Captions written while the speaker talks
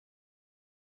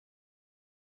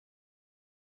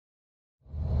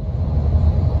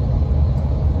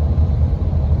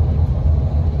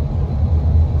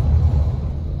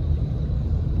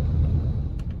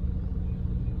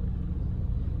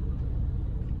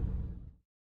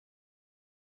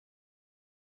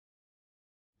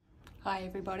Hi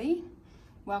everybody,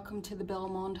 welcome to the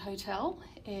Belmond Hotel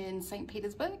in St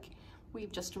Petersburg.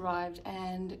 We've just arrived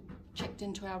and checked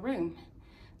into our room,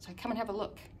 so come and have a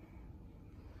look.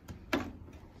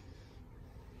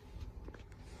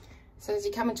 So as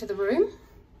you come into the room,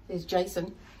 there's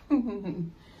Jason.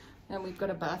 And we've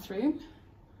got a bathroom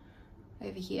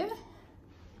over here.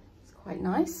 It's quite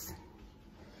nice.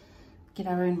 Get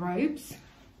our own robes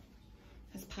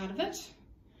as part of it.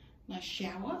 Nice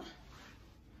shower.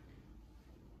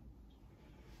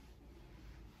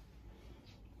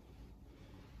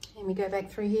 And we go back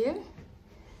through here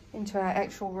into our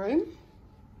actual room,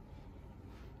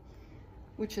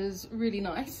 which is really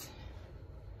nice.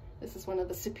 This is one of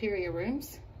the superior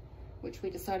rooms, which we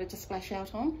decided to splash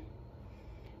out on.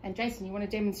 And Jason, you want to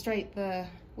demonstrate where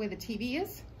the TV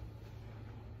is?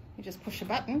 You just push a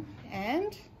button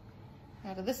and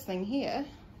out of this thing here,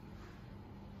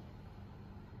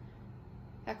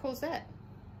 how cool is that?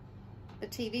 The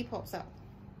TV pops up.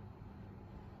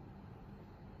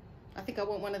 I think I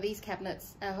want one of these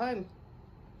cabinets at home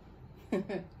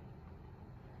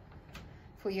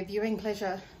for your viewing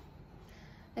pleasure.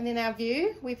 And then our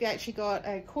view, we've actually got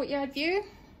a courtyard view.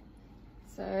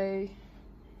 So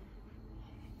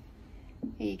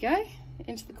here you go,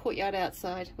 into the courtyard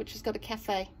outside, which has got a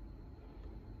cafe.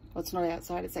 Well, it's not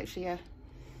outside, it's actually a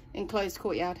enclosed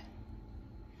courtyard.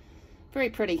 Very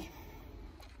pretty.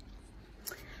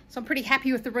 So I'm pretty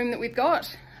happy with the room that we've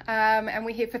got. And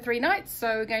we're here for 3 nights, so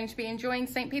we're going to be enjoying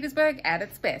St Petersburg at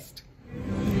its best.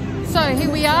 So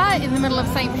here we are in the middle of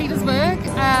St Petersburg,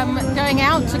 going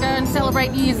out to go and celebrate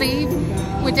New Year's Eve.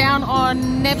 We're down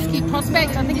on Nevsky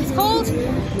Prospekt, I think it's called,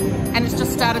 and it's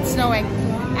just started snowing.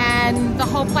 And the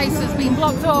whole place has been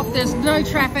blocked off, there's no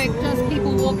traffic, just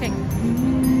people walking.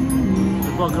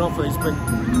 They block it off for these big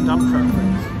dump truck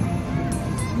things.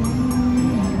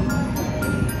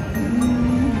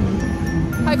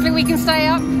 Hopefully we can stay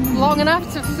up long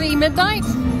enough to see midnight,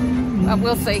 but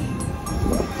we'll see.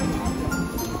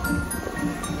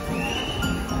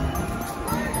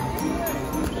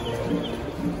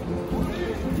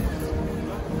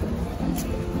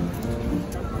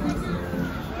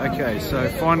 Okay, so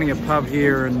finding a pub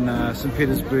here in St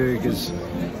Petersburg is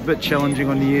a bit challenging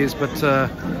on New Year's, but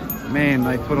man,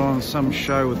 they put on some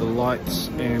show with the lights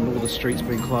and all the streets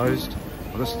being closed.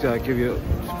 I'll just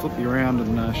flip you around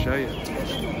and show you.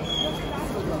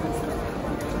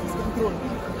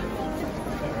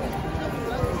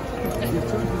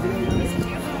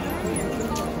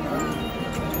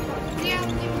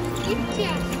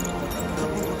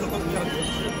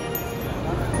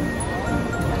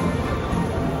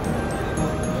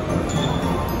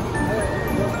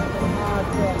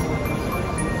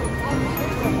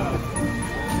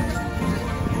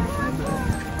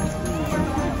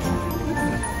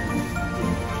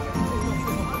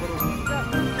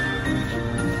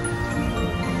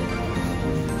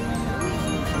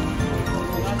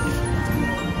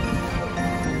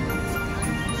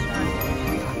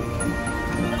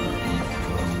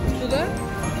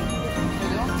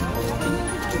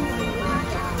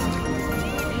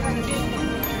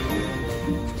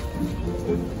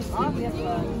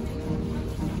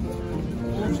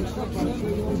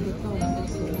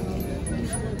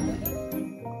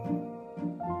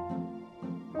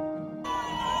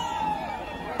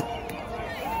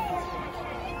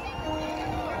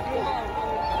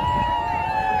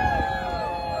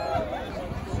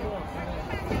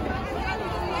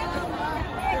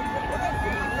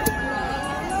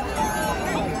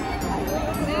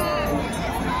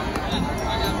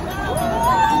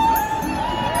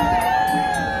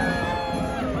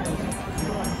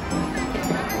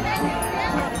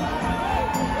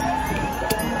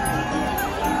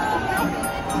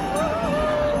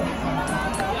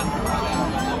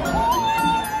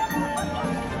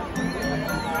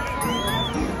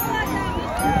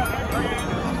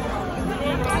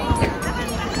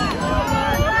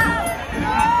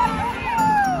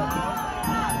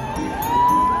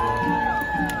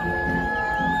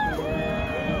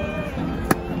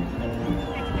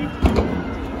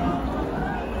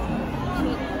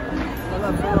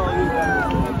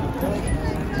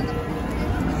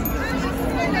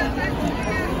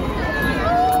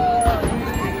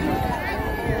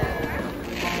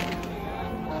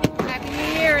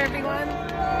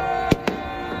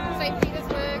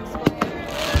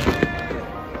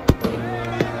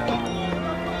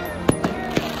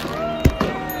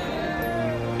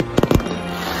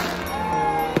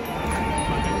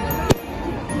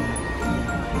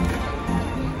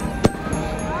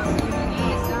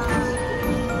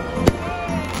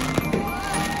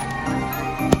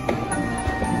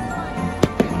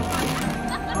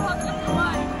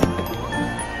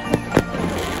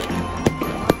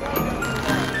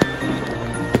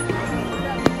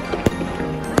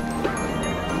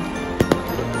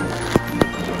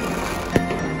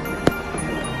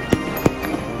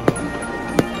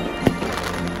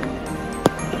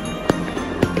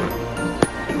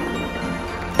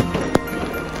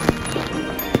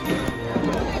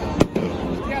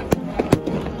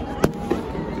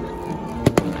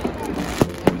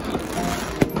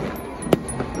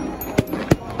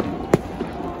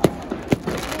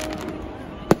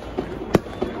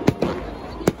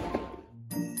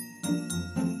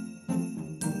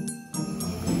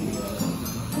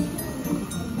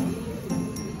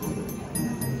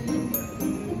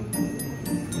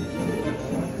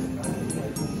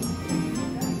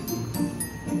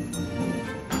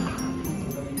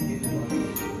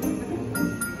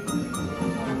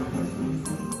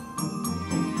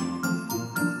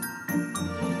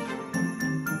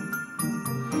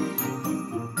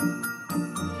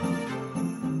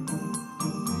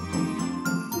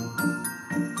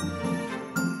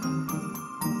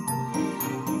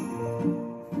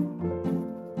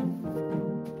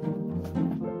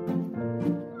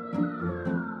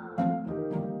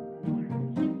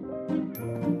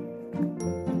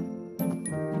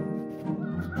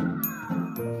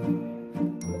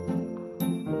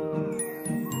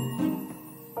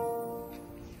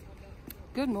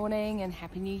 Good morning and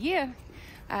Happy New Year.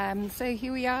 So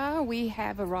here we are, we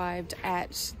have arrived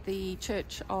at the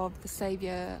Church of the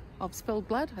Saviour of Spilled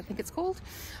Blood, I think it's called.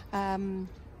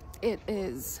 It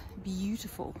is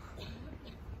beautiful.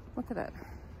 Look at it.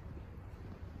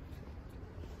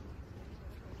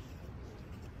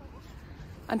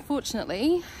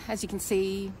 Unfortunately, as you can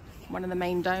see, one of the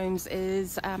main domes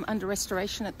is under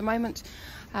restoration at the moment,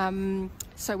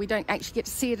 so we don't actually get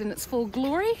to see it in its full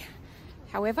glory.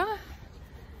 However,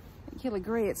 you'll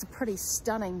agree it's a pretty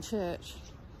stunning church.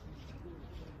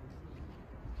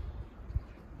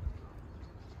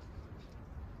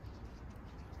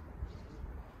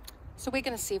 So we're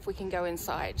going to see if we can go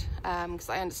inside, because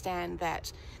I understand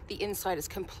that the inside is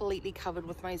completely covered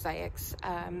with mosaics,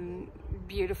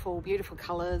 beautiful, beautiful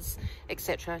colours,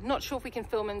 etc. Not sure if we can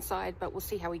film inside, but we'll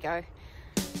see how we go.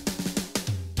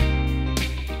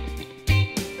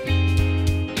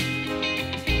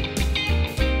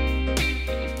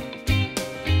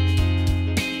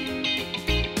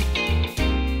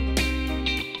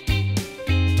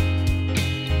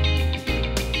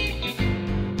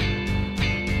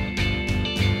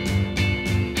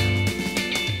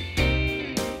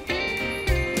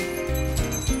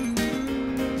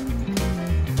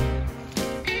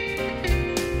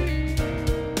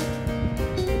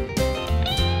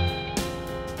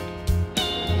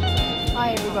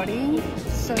 Hi everybody,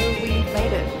 so we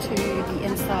made it to the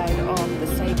inside of the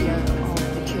Saviour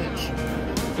of the Church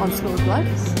on Spilled Blood.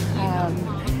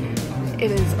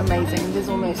 It is amazing, there's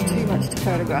almost too much to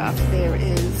photograph. There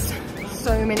is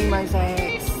so many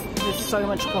mosaics, there's so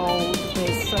much gold,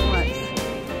 there's so much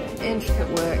intricate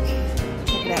work.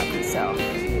 Check it out for yourself.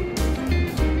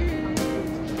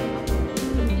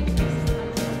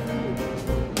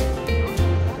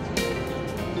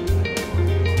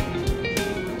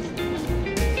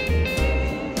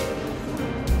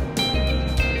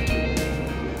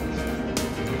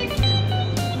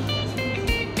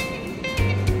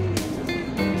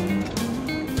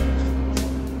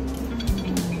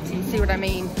 See what I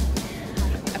mean?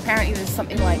 Apparently there's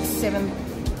something like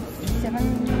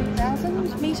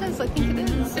 7,000 meters, I think it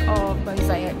is, of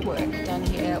mosaic work down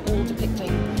here, all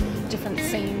depicting different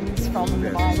scenes from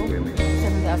the Bible.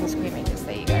 7,000 square meters,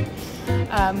 there you go.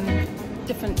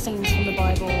 Different scenes from the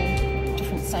Bible,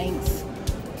 different saints.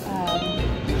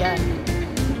 Yeah,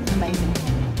 amazing.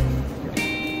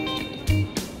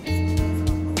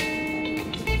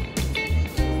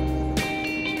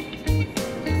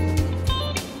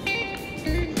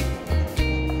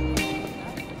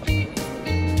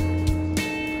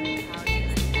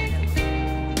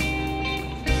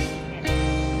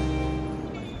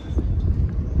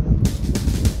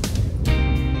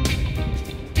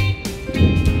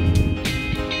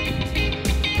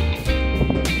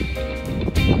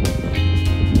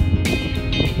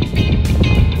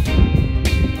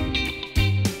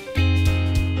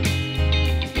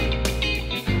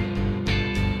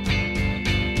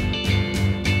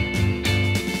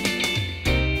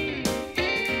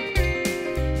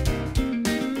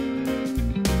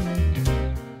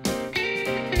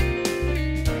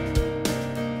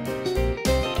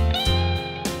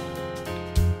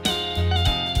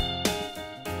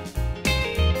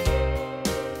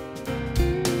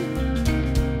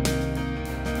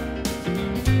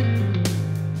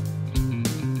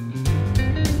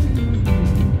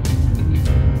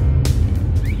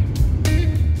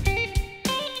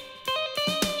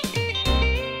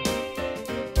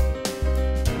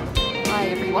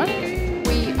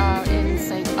 We are in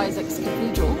St Isaac's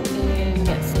Cathedral in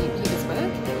St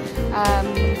Petersburg.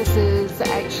 This is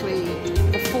actually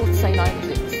the fourth St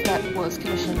Isaac's that was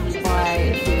commissioned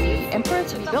by the Emperor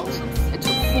to be built. It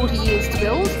took 40 years to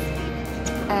build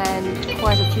and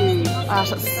quite a few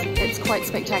artists. It's quite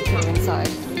spectacular inside.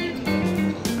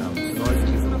 St Isaac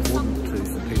is important to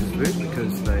St Petersburg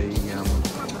because they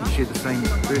share the same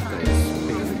birthday as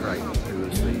Peter the Great, who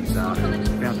was the Tsar who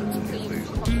founded St Petersburg.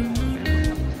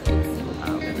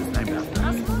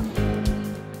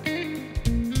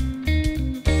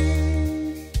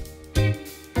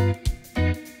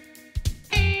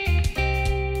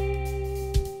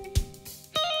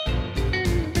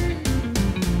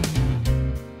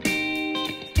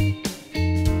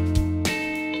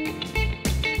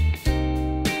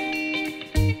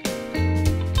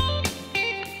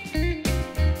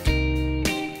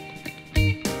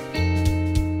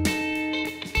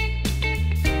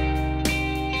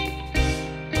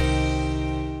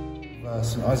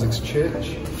 St Isaac's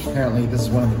Church. Apparently this is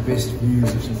one of the best views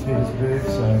of St Petersburg,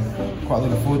 so quite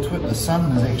looking forward to it. The sun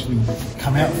has actually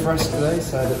come out for us today,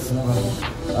 so that's another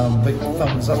big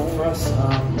thumbs up for us.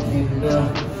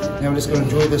 Now we're just going to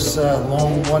enjoy this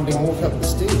long winding walk up the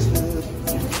stairs.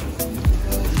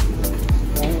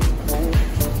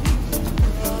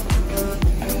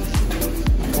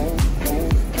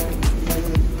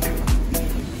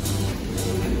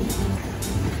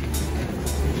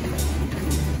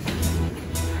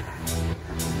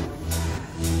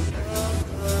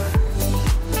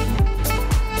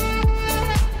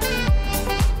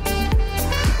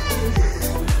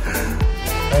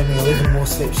 Only 11 more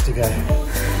steps to go.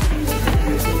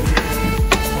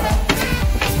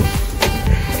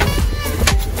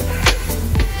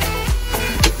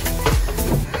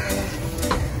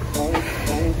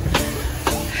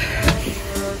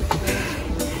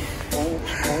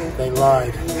 They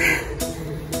lied.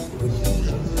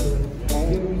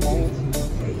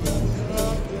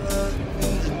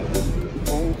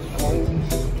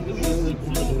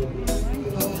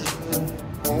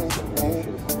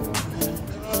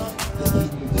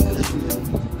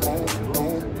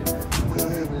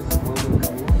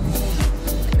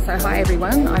 So hi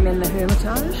everyone, I'm in the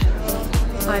Hermitage.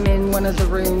 I'm in one of the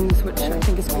rooms which I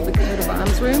think is called the coat of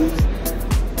arms rooms.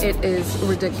 It is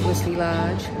ridiculously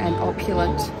large and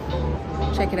opulent.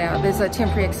 Check it out. There's a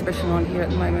temporary exhibition on here at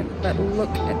the moment, but look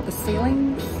at the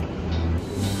ceilings.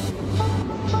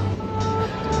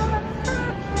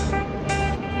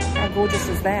 How gorgeous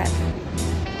is that?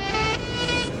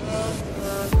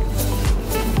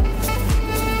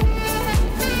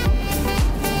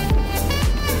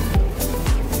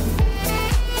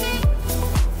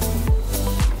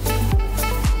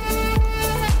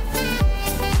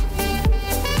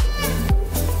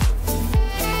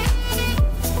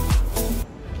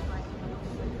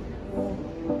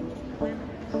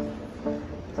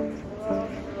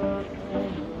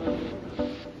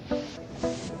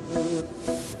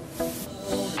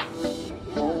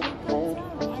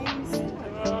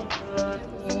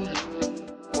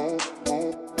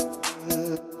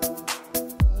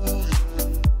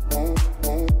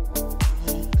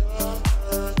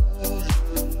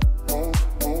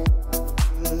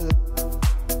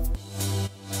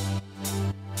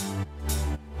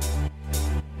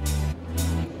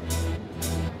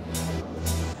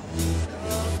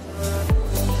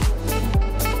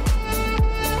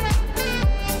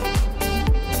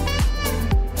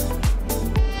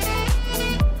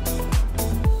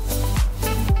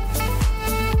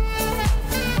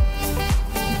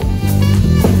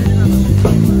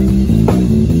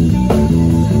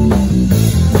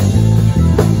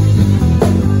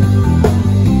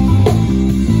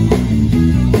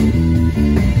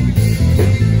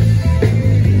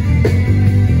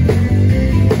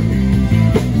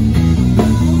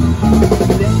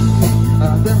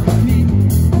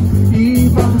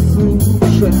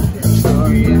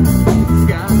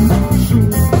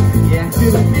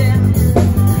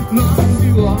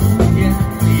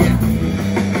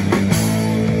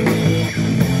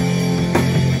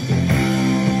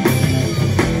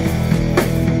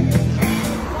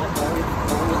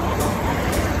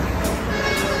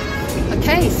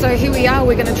 Okay, so here we are,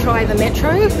 we're going to try the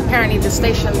metro. Apparently the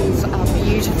stations are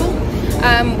beautiful.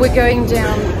 We're going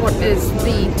down what is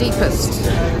the deepest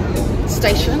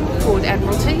station called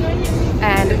Admiralty,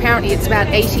 and apparently it's about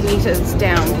 80 meters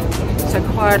down, so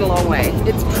quite a long way.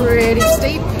 It's pretty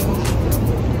steep.